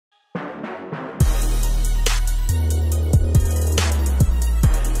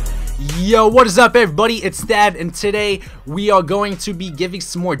Yo, what is up everybody? It's Thad, and today we are going to be giving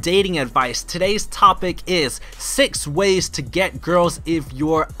some more dating advice. Today's topic is 6 ways to get girls if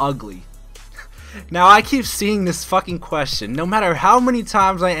you're ugly. Now, I keep seeing this fucking question, no matter how many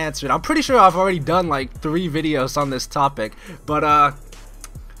times I answer it. I'm pretty sure I've already done like 3 videos on this topic, but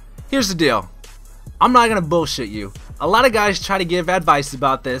here's the deal. I'm not gonna bullshit you. A lot of guys try to give advice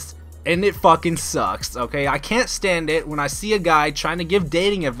about this, and it fucking sucks, okay? I can't stand it when I see a guy trying to give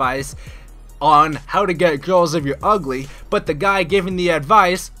dating advice on how to get girls if you're ugly, but the guy giving the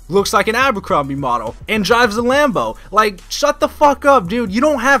advice looks like an Abercrombie model and drives a Lambo. Like, shut the fuck up, dude. You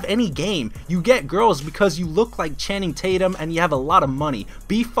don't have any game. You get girls because you look like Channing Tatum and you have a lot of money.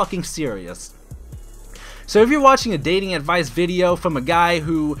 Be fucking serious. So if you're watching a dating advice video from a guy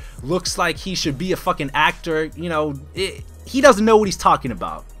who looks like he should be a fucking actor, you know, he doesn't know what he's talking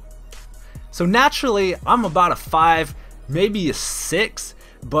about. So naturally, I'm about a 5, maybe a 6,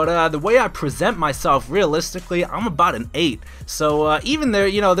 but the way I present myself realistically, I'm about an 8. So even there,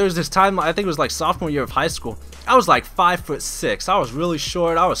 you know, there's this time, I think it was like sophomore year of high school, I was like 5'6". I was really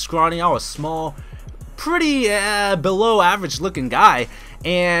short, I was scrawny, I was small, pretty below average looking guy.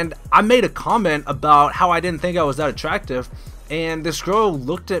 And I made a comment about how I didn't think I was that attractive, and this girl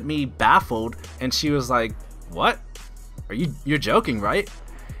looked at me baffled, and she was like, "What? You're joking, right?"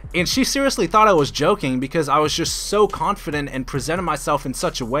 And she seriously thought I was joking because I was just so confident and presented myself in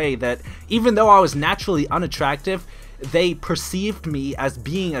such a way that even though I was naturally unattractive, they perceived me as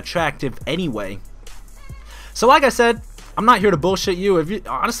being attractive anyway. So like I said, I'm not here to bullshit you.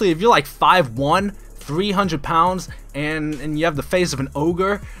 Honestly, if you're like 5'1", 300 pounds, and you have the face of an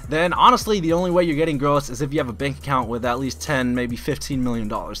ogre, then honestly the only way you're getting girls is if you have a bank account with at least 10, maybe $15 million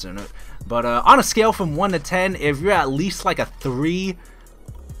in it. But on a scale from 1 to 10, if you're at least like a 3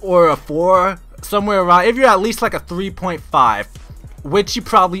 or a 4, somewhere around, if you're at least like a 3.5, which you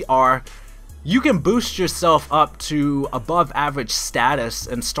probably are, you can boost yourself up to above average status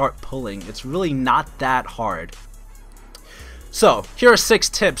and start pulling. It's really not that hard. So here are 6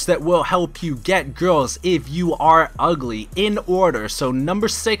 tips that will help you get girls if you are ugly, in order. So number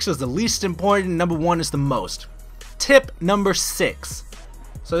 6 is the least important, number 1 is the most. Tip number 6.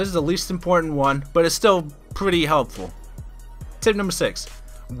 So this is the least important one, but it's still pretty helpful. Tip number 6.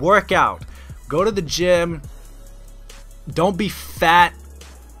 Work out. Go to the gym. Don't be fat.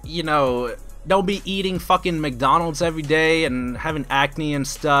 You know, don't be eating fucking McDonald's every day and having acne and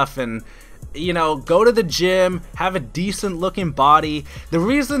stuff. And, you know, go to the gym. Have a decent looking body. The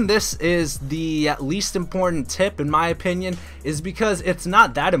reason this is the least important tip, in my opinion, is because it's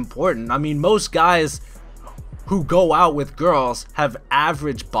not that important. I mean, most guys who go out with girls have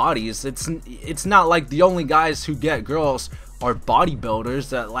average bodies. It's not like the only guys who get girls are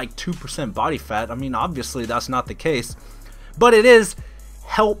bodybuilders at like 2% body fat. I mean, obviously that's not the case, but it is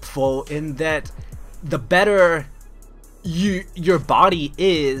helpful in that the better your body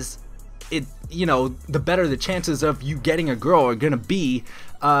is, you know, the better the chances of you getting a girl are gonna be.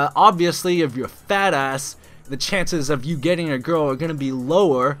 Obviously, if you're fat ass, the chances of you getting a girl are gonna be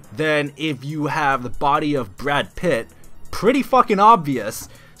lower than if you have the body of Brad Pitt. Pretty fucking obvious.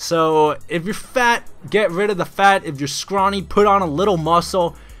 So if you're fat, get rid of the fat. If you're scrawny, put on a little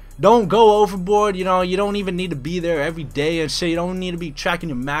muscle. Don't go overboard. You know, you don't even need to be there every day and shit. You don't need to be tracking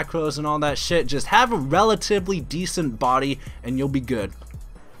your macros and all that shit. Just have a relatively decent body and you'll be good.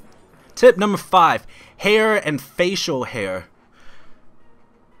 Tip number 5. Hair and facial hair.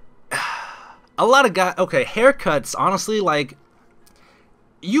 A lot of guys, okay, haircuts, honestly, like,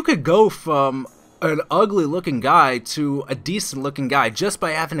 you could go from an ugly looking guy to a decent looking guy just by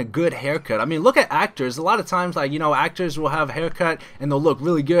having a good haircut. I mean, look at actors. A lot of times, like, you know, actors will have a haircut and they'll look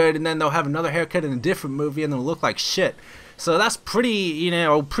really good, and then they'll have another haircut in a different movie and they'll look like shit. So that's pretty, you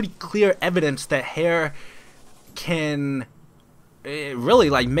know, pretty clear evidence that hair can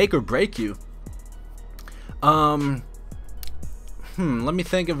really, like, make or break you. Let me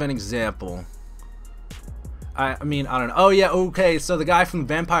think of an example. I mean, I don't know. Oh yeah, okay, so the guy from the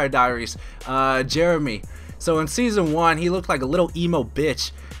Vampire Diaries, Jeremy. So in season 1, he looked like a little emo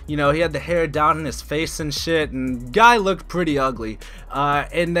bitch. You know, he had the hair down in his face and shit, and guy looked pretty ugly.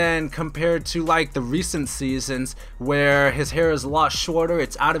 And then compared to like the recent seasons where his hair is a lot shorter,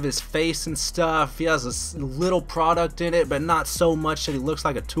 it's out of his face and stuff. He has a little product in it, but not so much that he looks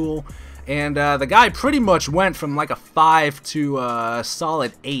like a tool. And the guy pretty much went from like a 5 to a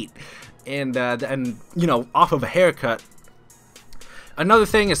solid 8. And you know, off of a haircut. Another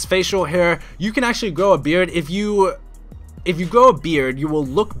thing is facial hair. You can actually grow a beard. If you grow a beard, you will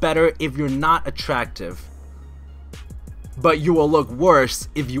look better if you're not attractive, but you will look worse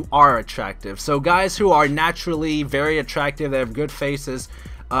if you are attractive. So guys who are naturally very attractive, they have good faces,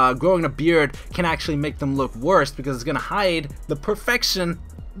 growing a beard can actually make them look worse because it's gonna hide the perfection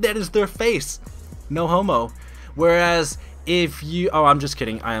that is their face. No homo. Whereas if you, oh, I'm just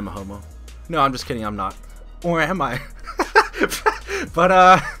kidding, I am a homo. No, I'm just kidding, I'm not. Or am I?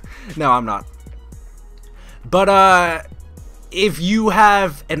 But no, I'm not. But if you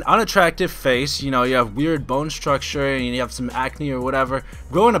have an unattractive face, you know, you have weird bone structure and you have some acne or whatever,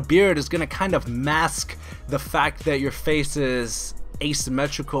 growing a beard is gonna kind of mask the fact that your face is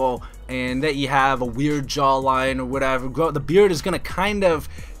asymmetrical and that you have a weird jawline or whatever. The beard is gonna kind of,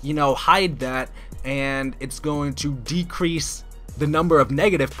 you know, hide that, and it's going to decrease the number of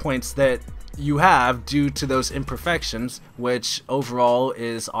negative points that you have due to those imperfections, which overall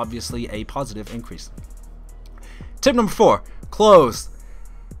is obviously a positive increase. Tip number 4, clothes.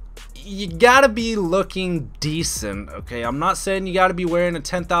 You gotta be looking decent, okay? I'm not saying you gotta be wearing a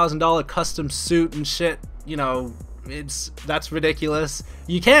 $10,000 custom suit and shit, you know, that's ridiculous.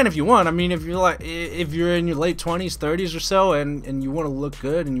 You can if you want. I mean, if you're in your late 20s, 30s or so, and you want to look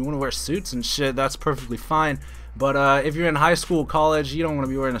good and you want to wear suits and shit, that's perfectly fine. But if you're in high school, college, you don't want to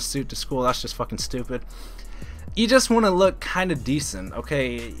be wearing a suit to school. That's just fucking stupid. You just want to look kind of decent,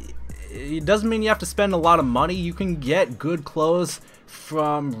 okay? It doesn't mean you have to spend a lot of money. You can get good clothes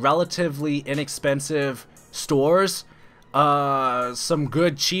from relatively inexpensive stores. Some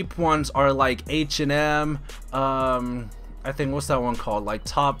good cheap ones are like H&M, I think, what's that one called, like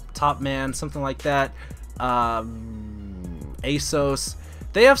Top Man, something like that, ASOS.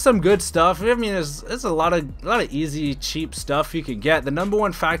 They have some good stuff. I mean, there's a lot of easy, cheap stuff you can get. The number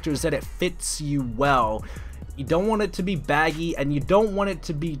one factor is that it fits you well. You don't want it to be baggy, and you don't want it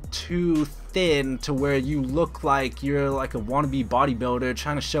to be too thin to where you look like you're like a wannabe bodybuilder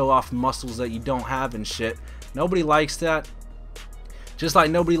trying to show off muscles that you don't have and shit. Nobody likes that. Just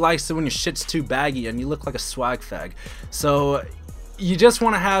like nobody likes it when your shit's too baggy and you look like a swag fag. So you just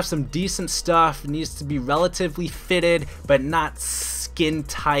want to have some decent stuff. It needs to be relatively fitted, but not skin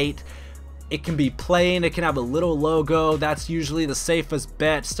tight. It can be plain, it can have a little logo. That's usually the safest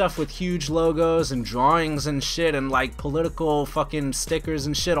bet. Stuff with huge logos and drawings and shit and like political fucking stickers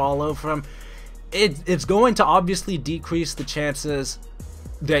and shit all over them, it's going to obviously decrease the chances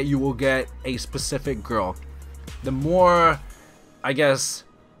that you will get a specific girl. The more, I guess,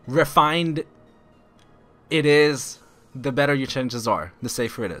 refined it is, the better your chances are, the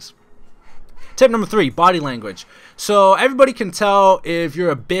safer it is. Tip number 3, body language. So everybody can tell if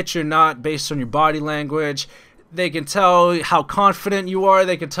you're a bitch or not based on your body language. They can tell how confident you are.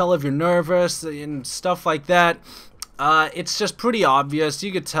 They can tell if you're nervous and stuff like that. It's just pretty obvious.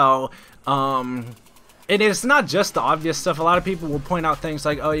 You could tell. And it's not just the obvious stuff. A lot of people will point out things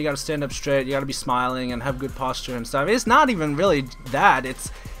like, oh, you gotta stand up straight, you gotta be smiling and have good posture and stuff. It's not even really that.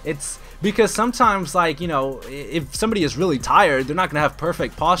 It's because sometimes, like, you know, if somebody is really tired, they're not gonna have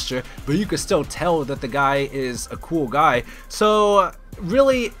perfect posture, but you can still tell that the guy is a cool guy. So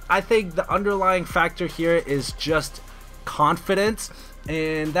really, I think the underlying factor here is just confidence,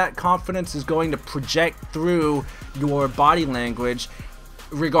 and that confidence is going to project through your body language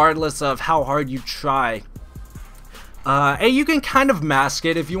regardless of how hard you try. And you can kind of mask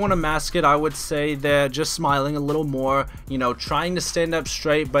it. If you want to mask it, I would say that just smiling a little more, you know, trying to stand up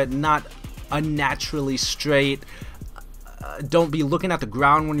straight but not unnaturally straight. Don't be looking at the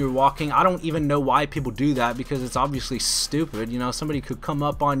ground when you're walking. I don't even know why people do that, because it's obviously stupid. You know, somebody could come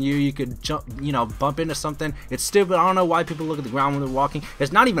up on you, you could jump, you know, bump into something. It's stupid. I don't know why people look at the ground when they're walking.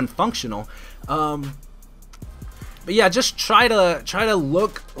 It's not even functional. But yeah, just try to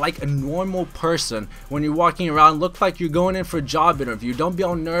look like a normal person when you're walking around. Look like you're going in for a job interview. Don't be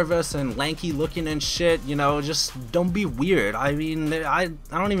all nervous and lanky looking and shit, you know. Just don't be weird. I mean, I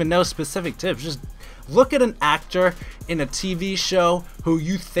don't even know specific tips. Just look at an actor in a TV show who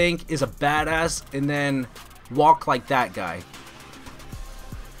you think is a badass and then walk like that guy.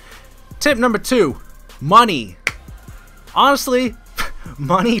 Tip number 2, money. Honestly,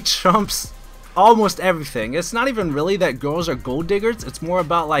 money trumps almost everything. It's not even really that girls are gold diggers. It's more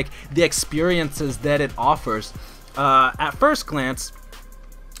about like the experiences that it offers at first glance.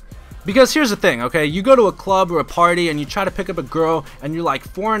 Because here's the thing, okay? You go to a club or a party and you try to pick up a girl and you're like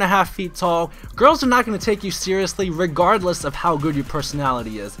 4.5 feet tall. Girls are not going to take you seriously regardless of how good your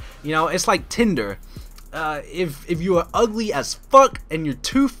personality is. You know, it's like Tinder. If you are ugly as fuck and you're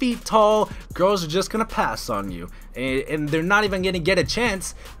 2 feet tall, girls are just gonna pass on you, and they're not even gonna get a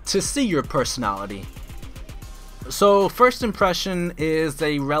chance to see your personality. So first impression is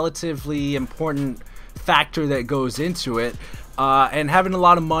a relatively important factor that goes into it, and having a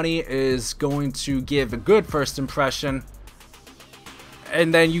lot of money is going to give a good first impression,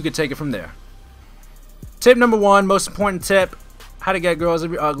 and then you could take it from there. Tip number 1, most important tip: how to get girls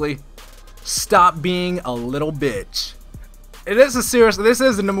if you're ugly. Stop being a little bitch. It is a serious, this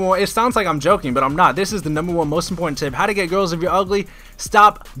is the number one, it sounds like I'm joking, but I'm not. This is the number one most important tip. How to get girls if you're ugly.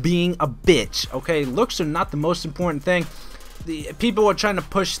 Stop being a bitch, okay? Looks are not the most important thing. The people are trying to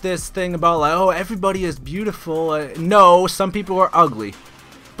push this thing about like, oh, everybody is beautiful. No, some people are ugly.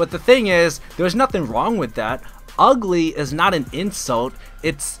 But the thing is, there's nothing wrong with that. Ugly is not an insult.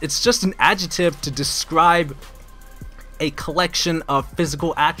 It's just an adjective to describe a collection of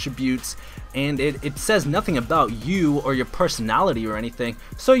physical attributes, and it says nothing about you or your personality or anything,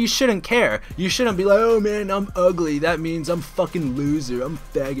 so you shouldn't care. You shouldn't be like, oh man, I'm ugly, that means I'm fucking loser, I'm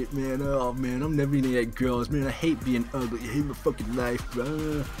faggot, man, oh man, I'm never gonna get girls, man, I hate being ugly, I hate my fucking life,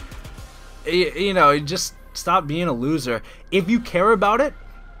 bro. You know, just stop being a loser. If you care about it,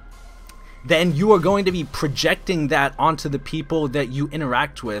 then you are going to be projecting that onto the people that you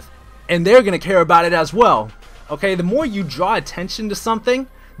interact with, and they're gonna care about it as well. Okay, the more you draw attention to something,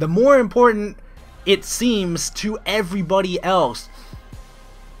 the more important it seems to everybody else.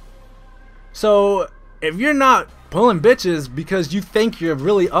 So if you're not pulling bitches because you think you're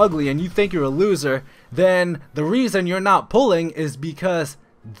really ugly and you think you're a loser, then the reason you're not pulling is because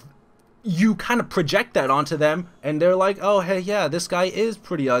you kind of project that onto them, and they're like, oh hey, yeah, this guy is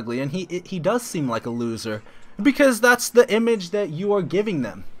pretty ugly and he does seem like a loser, because that's the image that you are giving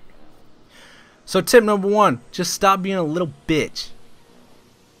them. So tip number one, just stop being a little bitch.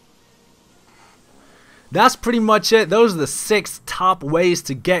 That's pretty much it. Those are the 6 top ways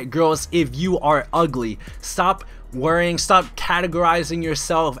to get girls if you are ugly. Stop worrying, stop categorizing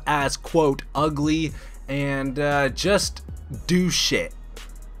yourself as quote ugly, and just do shit.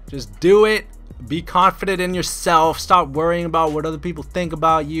 Just do it. Be confident in yourself. Stop worrying about what other people think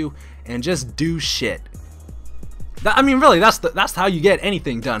about you, and just do shit. I mean, really, that's how you get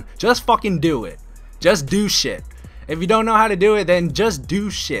anything done. Just fucking do it. Just do shit. If you don't know how to do it, then just do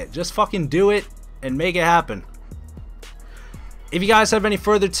shit. Just fucking do it and make it happen. If you guys have any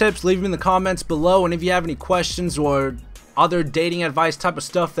further tips, leave them in the comments below. And if you have any questions or other dating advice type of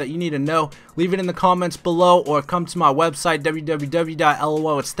stuff that you need to know, leave it in the comments below, or come to my website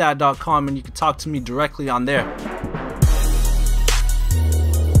www.lolwithstat.com and you can talk to me directly on there.